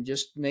them, and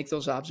just make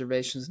those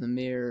observations in the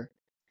mirror.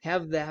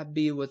 Have that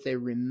be what they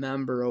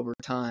remember over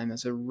time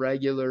as a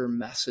regular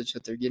message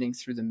that they're getting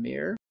through the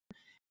mirror.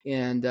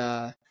 And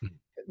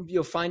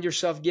you'll find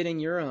yourself getting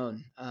your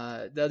own.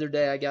 The other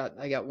day I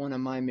got one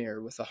on my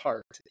mirror with a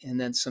heart and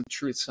then some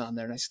truths on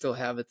there, and I still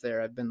have it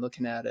there. I've been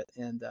looking at it,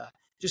 and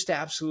just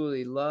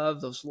absolutely love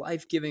those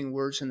life-giving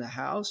words in the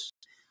house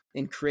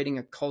and creating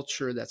a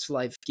culture that's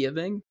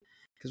life-giving,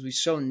 because we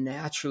so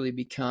naturally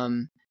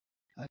become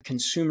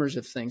consumers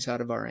of things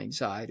out of our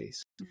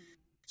anxieties.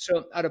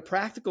 So out of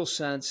practical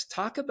sense,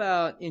 talk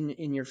about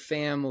in your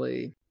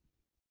family,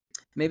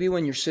 maybe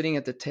when you're sitting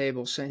at the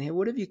table saying, hey,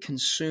 what have you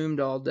consumed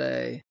all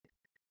day?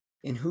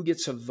 And who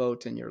gets a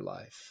vote in your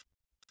life?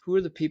 Who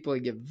are the people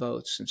that get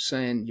votes and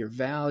saying your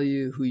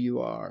value, who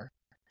you are?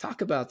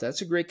 Talk about that.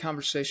 It's a great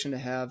conversation to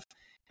have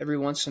every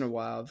once in a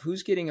while of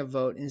who's getting a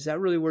vote. And is that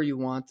really where you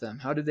want them?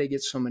 How did they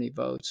get so many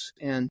votes?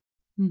 And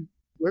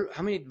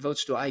how many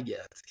votes do I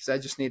get? Because I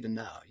just need to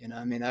know,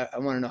 I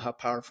want to know how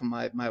powerful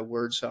my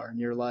words are in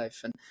your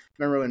life. And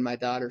remember when my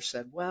daughter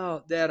said,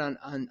 well, Dad,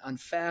 on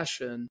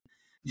fashion,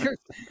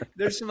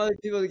 there's some other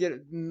people that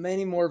get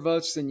many more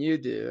votes than you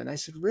do. And I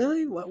said,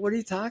 really? What are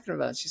you talking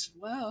about? She said,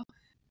 well,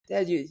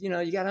 Dad,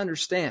 you got to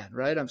understand,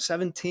 right? I'm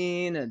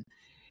 17.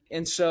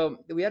 And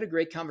so we had a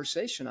great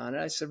conversation on it.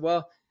 I said,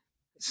 well,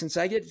 since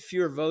I get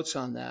fewer votes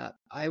on that,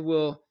 I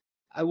will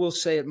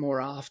say it more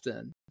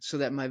often so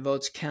that my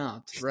votes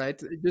count, right?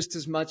 Just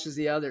as much as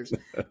the others.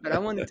 But I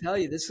want to tell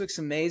you, this looks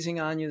amazing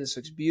on you. This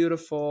looks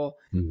beautiful.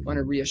 I want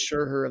to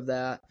reassure her of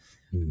that.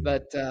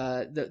 But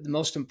the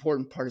most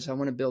important part is I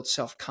want to build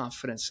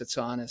self-confidence that's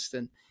honest.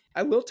 And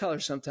I will tell her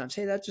sometimes,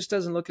 hey, that just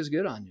doesn't look as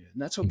good on you.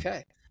 And that's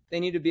okay. They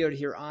need to be able to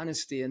hear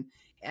honesty. And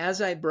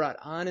as I brought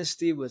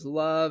honesty with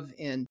love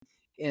and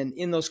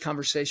in those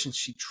conversations,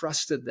 she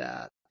trusted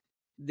that.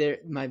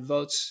 My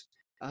votes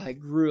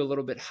grew a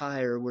little bit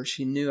higher, where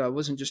she knew I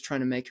wasn't just trying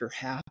to make her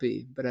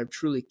happy, but I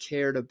truly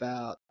cared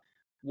about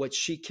what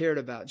she cared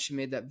about. And she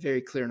made that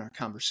very clear in our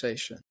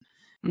conversation.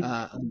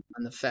 On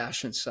the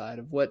fashion side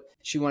of what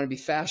she wanted to be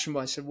fashionable.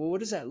 I said, well,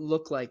 what does that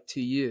look like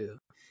to you,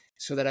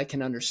 so that I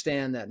can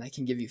understand that and I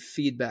can give you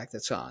feedback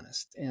that's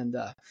honest. And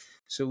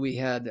so we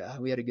had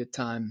a good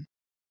time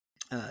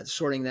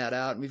sorting that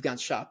out. And we've gone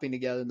shopping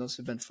together, and those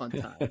have been fun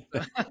times.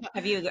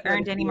 Have you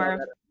earned any more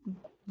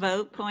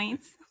vote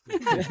points?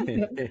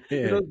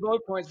 Those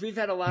vote points, we've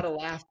had a lot of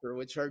laughter,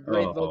 which are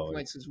great vote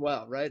points as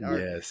well, right?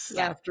 Our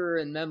laughter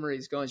and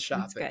memories going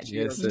shopping.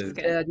 Yes,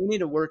 Dad, you need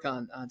to work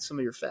on some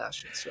of your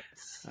fashion. So,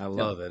 I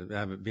love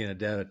it. Being a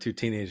dad of two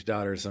teenage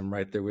daughters, I'm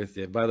right there with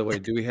you. By the way,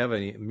 do we have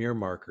any mirror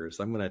markers?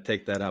 I'm going to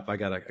take that up. I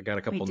got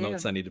a couple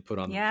notes I need to put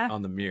on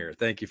the mirror.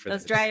 Thank you for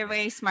those dry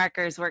erase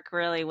markers work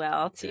really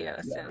well too.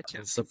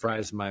 So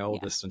surprise my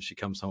oldest when she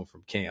comes home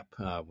from camp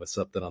with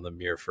something on the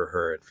mirror for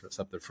her and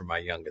something for my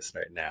youngest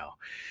right now.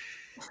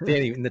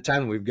 Danny, in the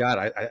time we've got,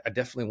 I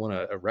definitely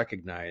want to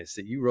recognize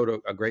that you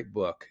wrote a great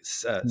book,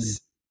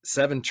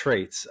 7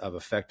 Traits of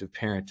Effective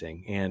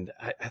Parenting. And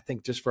I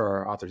think just for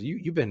our authors,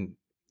 you've been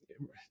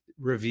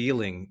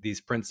revealing these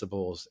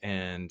principles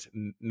and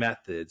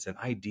methods and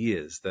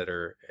ideas that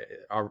are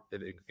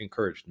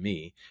encouraged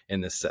me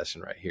in this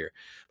session right here.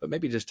 But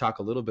maybe just talk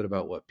a little bit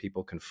about what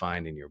people can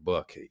find in your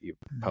book that you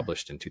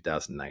published in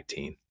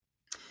 2019.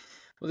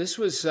 Well, this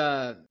was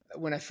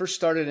when I first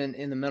started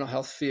in the mental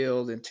health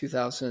field in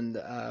 2000.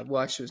 Well,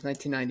 actually, it was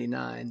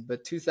 1999,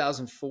 but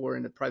 2004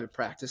 into private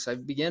practice, I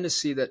began to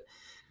see that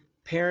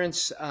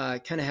parents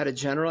kind of had a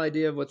general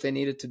idea of what they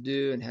needed to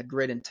do and had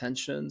great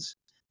intentions,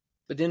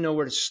 but didn't know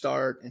where to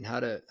start and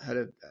how to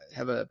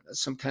have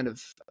some kind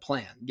of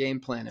game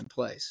plan in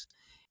place.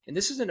 And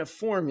this isn't a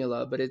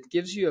formula, but it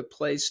gives you a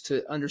place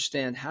to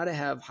understand how to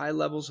have high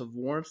levels of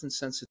warmth and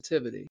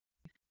sensitivity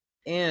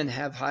and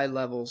have high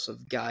levels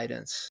of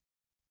guidance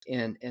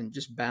and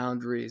just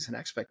boundaries and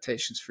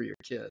expectations for your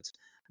kids.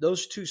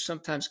 Those two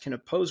sometimes can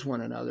oppose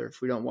one another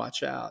if we don't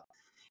watch out.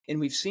 And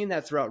we've seen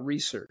that throughout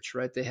research,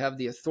 right? They have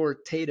the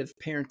authoritative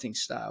parenting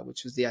style,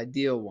 which is the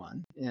ideal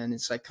one. And in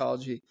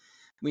psychology,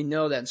 we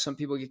know that some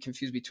people get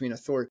confused between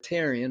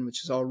authoritarian,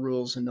 which is all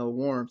rules and no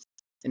warmth,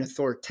 and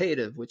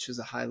authoritative, which is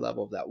a high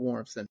level of that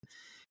warmth and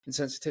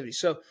sensitivity.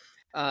 So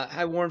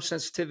high warmth,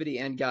 sensitivity,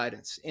 and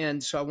guidance.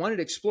 And so I wanted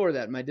to explore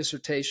that in my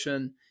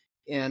dissertation,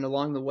 and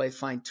along the way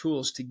find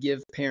tools to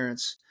give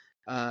parents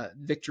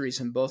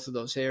victories in both of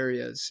those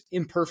areas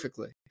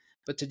imperfectly,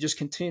 but to just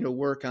continue to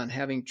work on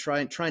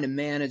trying to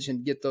manage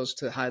and get those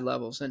to high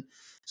levels. And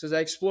so as I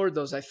explored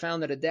those, I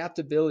found that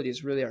adaptability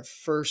is really our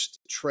first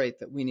trait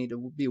that we need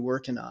to be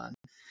working on.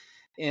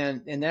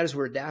 And that is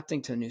we're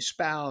adapting to a new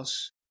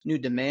spouse, new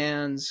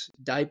demands,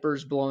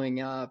 diapers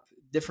blowing up,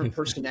 different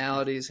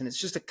personalities. And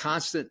it's just a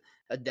constant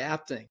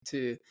adapting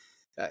to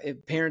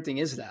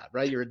parenting is that,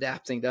 right? You're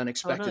adapting to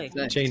unexpected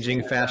things.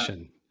 Changing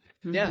fashion.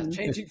 Yeah,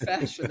 changing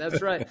fashion.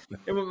 That's right.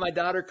 And what my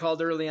daughter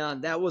called early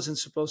on, that wasn't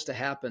supposed to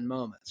happen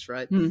moments,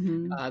 right?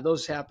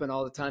 Those happen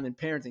all the time in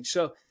parenting.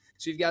 So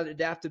you've got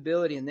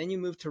adaptability, and then you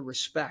move to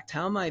respect.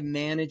 How am I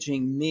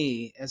managing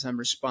me as I'm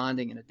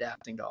responding and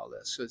adapting to all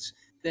this? So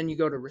then you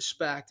go to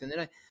respect. And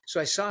then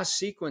I saw a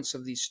sequence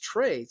of these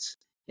traits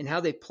and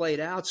how they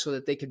played out so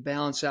that they could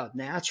balance out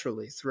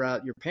naturally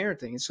throughout your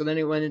parenting. And so then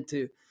it went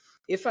into,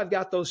 if I've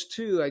got those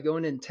two, I go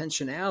into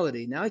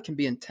intentionality. Now I can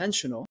be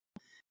intentional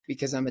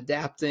because I'm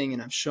adapting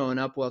and I'm showing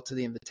up well to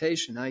the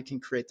invitation. Now I can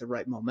create the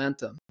right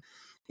momentum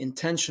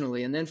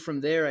intentionally. And then from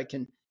there, I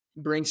can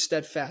bring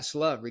steadfast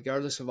love,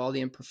 regardless of all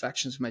the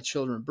imperfections my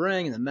children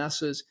bring and the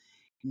messes.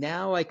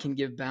 Now I can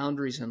give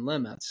boundaries and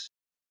limits.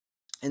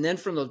 And then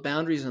from those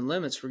boundaries and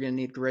limits, we're going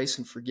to need grace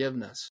and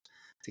forgiveness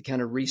to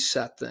kind of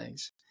reset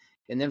things.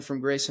 And then from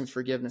grace and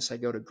forgiveness, I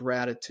go to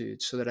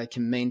gratitude so that I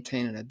can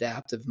maintain an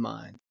adaptive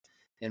mind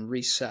and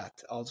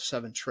reset all the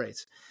 7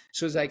 traits.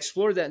 So as I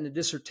explored that in the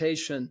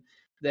dissertation,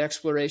 the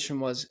exploration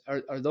was,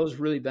 are those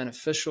really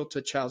beneficial to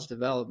a child's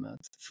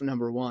development, for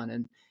number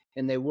one?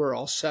 And they were,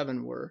 all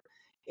 7 were.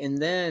 And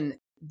then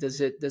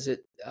does it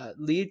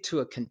lead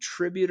to a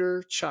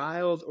contributor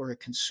child or a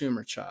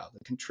consumer child?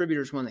 A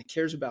contributor is one that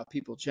cares about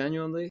people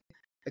genuinely.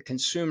 A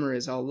consumer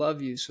is, I'll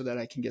love you so that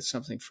I can get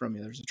something from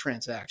you. There's a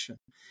transaction.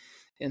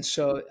 And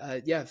so,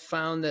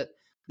 found that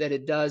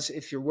it does,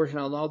 if you're working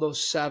on all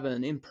those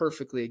 7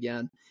 imperfectly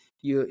again,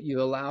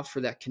 you allow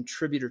for that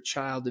contributor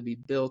child to be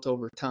built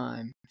over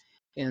time.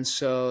 And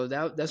so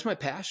that's my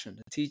passion,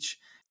 to teach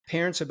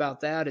parents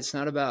about that. It's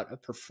not about a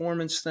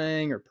performance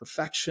thing or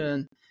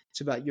perfection. It's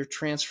about your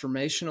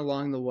transformation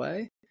along the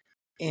way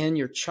and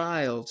your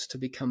child's to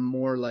become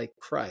more like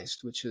Christ,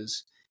 which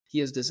is, he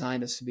has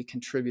designed us to be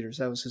contributors.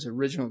 That was his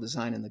original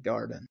design in the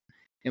garden.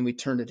 And we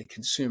turned into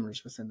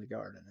consumers within the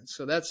garden. And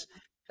so that's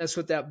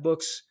what that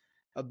book's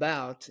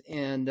about,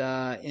 and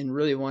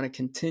really want to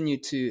continue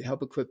to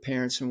help equip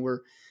parents. And we're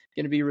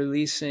going to be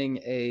releasing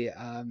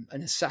an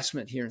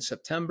assessment here in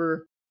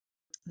September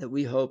that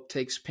we hope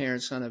takes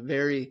parents on a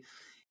very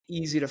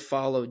easy to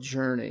follow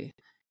journey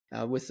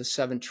with the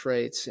 7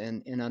 traits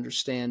and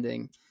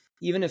understanding.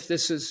 Even if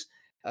this is,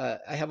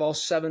 I have all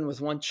 7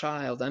 with one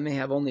child, I may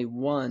have only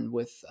 1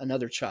 with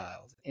another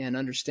child, and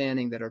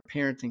understanding that our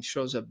parenting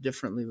shows up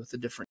differently with the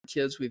different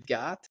kids we've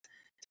got,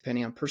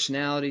 depending on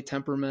personality,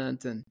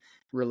 temperament, and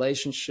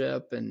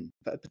relationship, and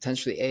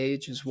potentially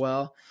age as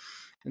well.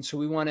 And so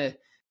we want to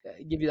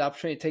give you the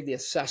opportunity to take the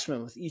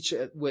assessment with each,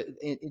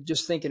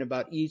 just thinking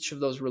about each of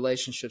those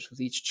relationships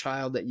with each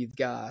child that you've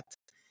got.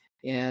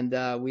 And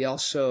we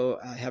also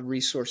have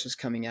resources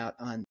coming out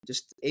on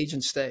just age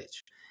and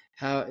stage.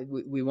 How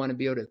we want to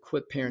be able to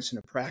equip parents in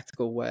a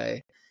practical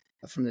way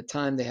from the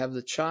time they have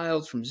the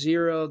child, from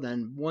 0,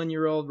 then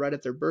 1-year-old right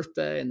at their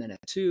birthday, and then at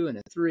 2, and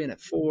at 3, and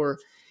at 4.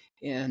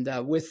 And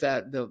with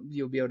that,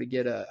 you'll be able to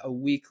get a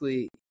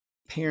weekly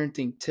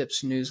parenting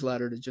tips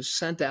newsletter to just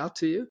sent out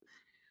to you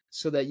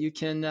so that you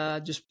can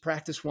just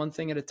practice one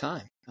thing at a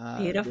time.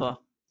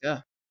 Beautiful.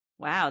 Yeah.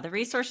 Wow, the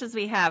resources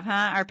we have,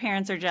 huh? Our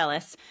parents are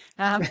jealous.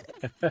 The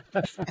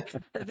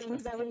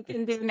things that we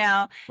can do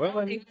now. Well,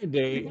 I need a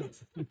day.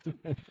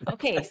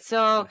 Okay,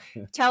 so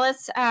tell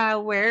us,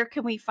 where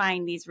can we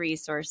find these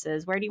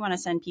resources? Where do you want to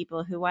send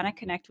people who want to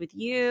connect with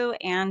you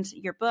and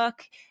your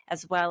book,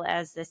 as well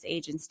as this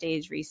age and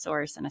stage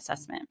resource and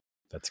assessment?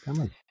 That's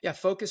coming. Yeah,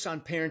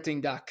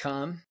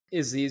 focusonparenting.com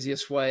is the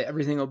easiest way.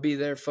 Everything will be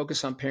there,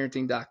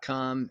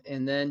 focusonparenting.com.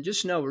 And then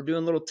just know we're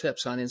doing little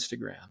tips on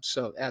Instagram.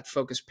 So at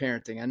Focus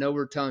Parenting. I know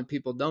we're telling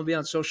people don't be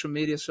on social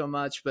media so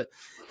much, but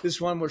this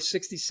one we're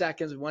 60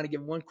 seconds. We want to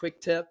give one quick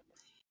tip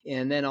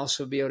and then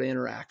also be able to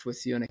interact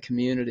with you in a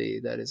community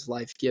that is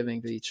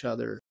life-giving to each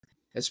other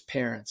as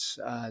parents,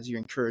 as you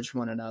encourage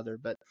one another.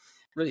 But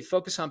really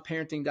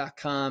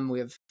focusonparenting.com. We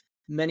have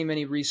many,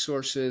 many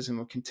resources, and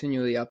we're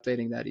continually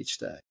updating that each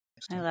day.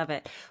 I love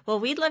it. Well,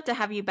 we'd love to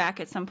have you back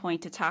at some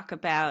point to talk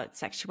about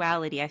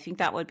sexuality. I think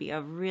that would be a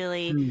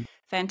really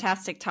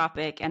fantastic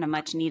topic and a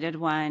much needed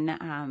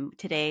one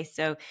today.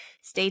 So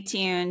stay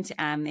tuned.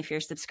 If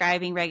you're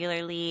subscribing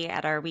regularly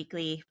at our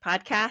weekly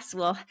podcast,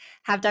 we'll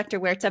have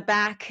Dr. Huerta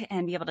back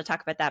and be able to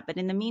talk about that. But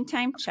in the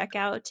meantime, check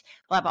out,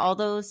 we'll have all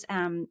those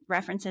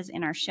references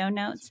in our show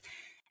notes.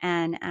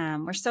 And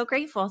we're so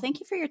grateful. Thank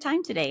you for your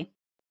time today.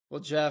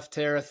 Well, Jeff,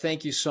 Tara,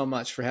 thank you so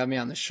much for having me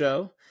on the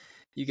show.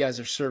 You guys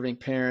are serving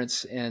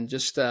parents and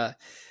just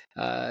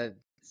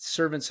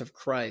servants of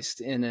Christ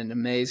in an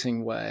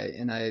amazing way.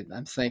 And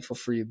I'm thankful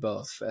for you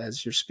both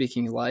as you're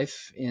speaking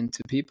life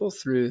into people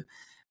through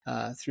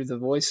the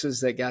voices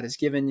that God has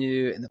given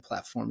you and the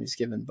platform he's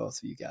given both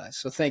of you guys.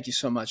 So thank you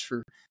so much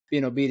for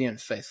being obedient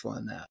and faithful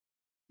in that.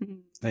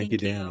 Thank you,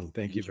 Danny.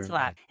 Thank you very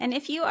much. And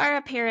if you are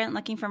a parent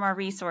looking for more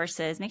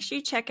resources, make sure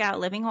you check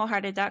out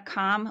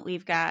livingwholehearted.com.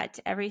 We've got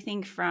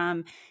everything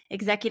from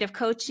executive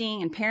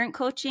coaching and parent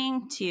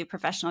coaching to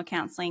professional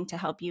counseling to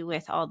help you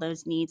with all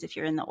those needs if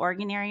you're in the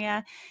Oregon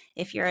area.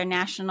 If you're a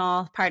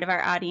national part of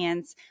our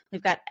audience,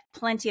 we've got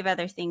plenty of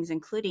other things,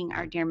 including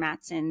our Dear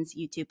Matson's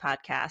YouTube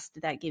podcast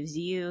that gives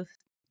you,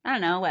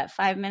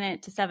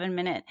 5-minute to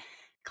 7-minute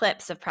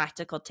clips of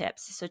practical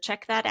tips. So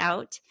check that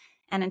out.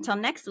 And until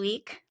next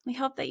week, we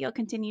hope that you'll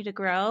continue to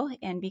grow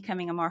in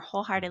becoming a more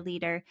wholehearted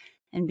leader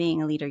and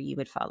being a leader you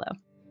would follow.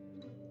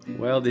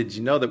 Well, did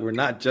you know that we're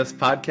not just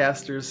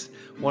podcasters?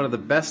 One of the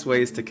best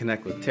ways to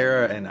connect with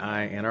Tara and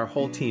I and our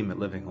whole team at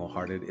Living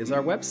Wholehearted is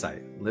our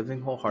website,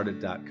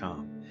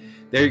 livingwholehearted.com.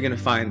 There you're going to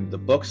find the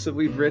books that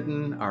we've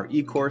written, our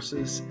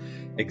e-courses,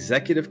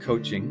 executive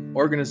coaching,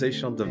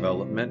 organizational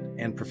development,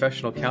 and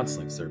professional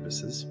counseling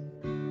services.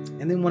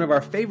 And then one of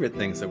our favorite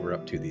things that we're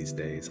up to these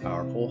days,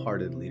 our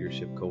Wholehearted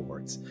Leadership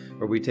Cohorts,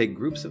 where we take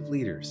groups of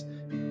leaders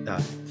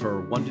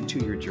for 1 to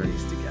 2 year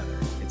journeys together.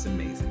 It's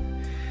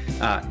amazing.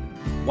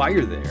 While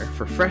you're there,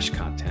 for fresh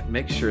content,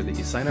 make sure that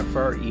you sign up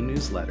for our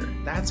e-newsletter.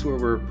 That's where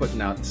we're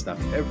putting out stuff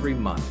every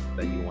month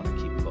that you want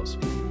to keep close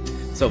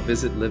with. So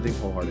visit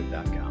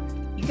livingwholehearted.com.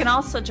 You can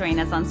also join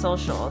us on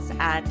socials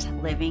at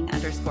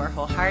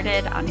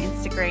living_wholehearted on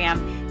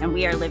Instagram, and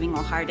we are Living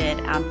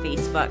Wholehearted on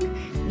Facebook.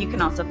 You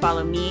can also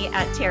follow me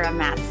at Tara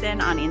Matson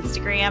on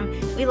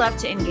Instagram. We love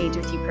to engage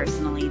with you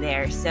personally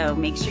there, so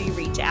make sure you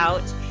reach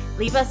out.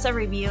 Leave us a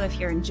review if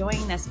you're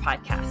enjoying this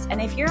podcast. And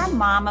if you're a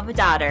mom of a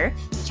daughter,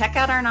 check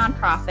out our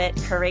nonprofit,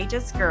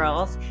 Courageous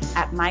Girls,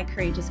 at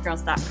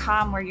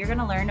mycourageousgirls.com, where you're going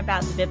to learn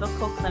about the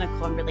biblical,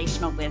 clinical, and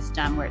relational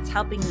wisdom, where it's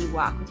helping you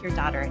walk with your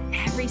daughter at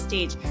every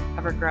stage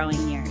of her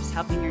growing years,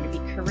 helping her to be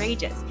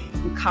courageous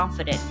and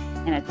confident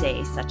in a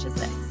day such as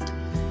this.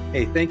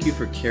 Hey, thank you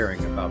for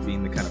caring about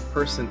being the kind of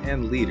person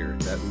and leader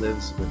that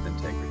lives with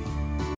integrity.